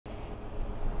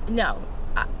No.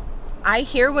 I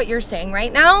hear what you're saying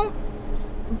right now,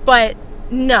 but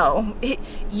no.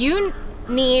 You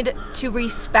need to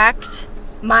respect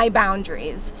my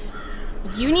boundaries.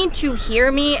 You need to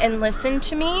hear me and listen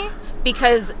to me,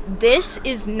 because this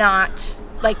is not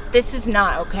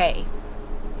okay.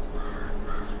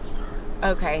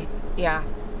 Okay, yeah.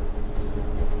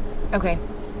 Okay.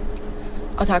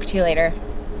 I'll talk to you later.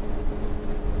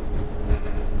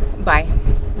 Bye.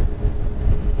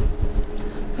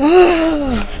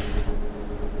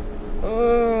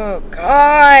 Oh,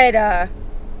 God.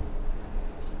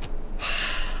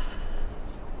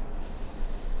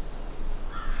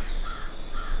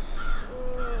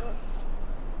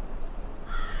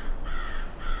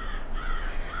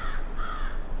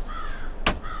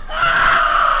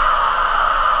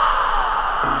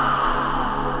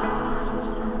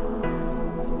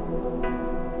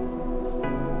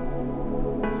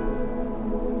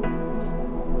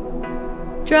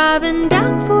 Driving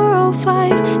down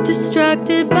 405,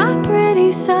 distracted by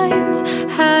pretty signs.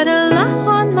 Had a lot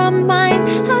on my mind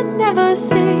I'd never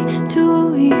say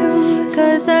to you,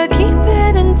 'cause I keep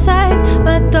it inside.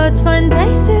 My thoughts find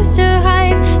places to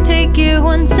hide. Take it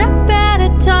one step at a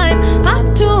time.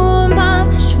 I'm too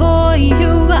much for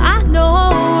you, but I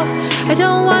know I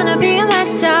don't wanna be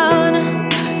let down.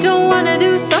 Don't wanna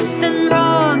do something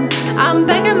wrong. I'm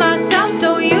begging myself,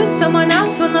 don't use someone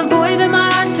else when the void in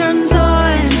my heart turns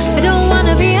on. I don't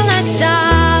wanna be let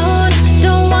down.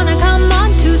 Don't wanna come on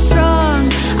too strong.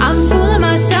 I'm fooling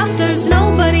myself, there's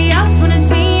nobody else when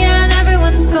it's me and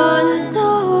everyone's gone.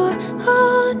 No,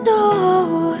 oh no,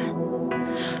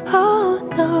 oh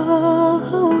no,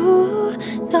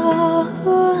 no.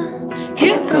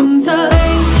 Here comes a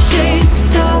rain shade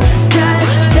so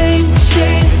dash, rain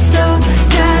shade so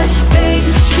dash, rain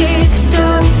shade so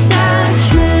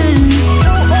dashman.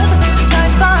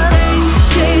 Rain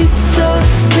shade so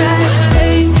dash,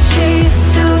 rain shade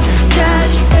so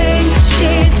dash, rain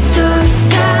shade so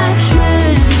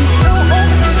dashman.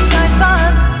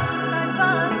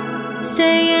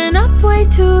 Staying up way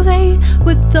too late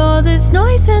with all this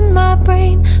noise in my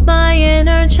brain. My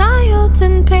inner child's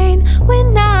in pain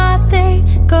when I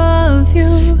think of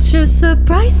you. It's just the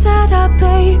price that I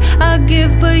pay. I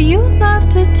give but you love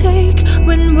to take.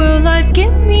 When will life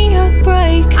give me a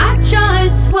break? I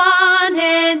just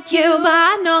wanted you, but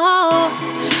I know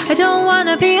I don't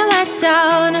wanna be let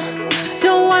down.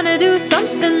 Don't wanna do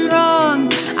something wrong.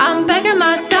 I'm begging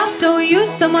myself, don't use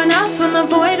someone else when the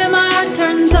void in my heart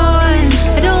turns on.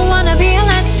 I don't wanna be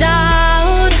let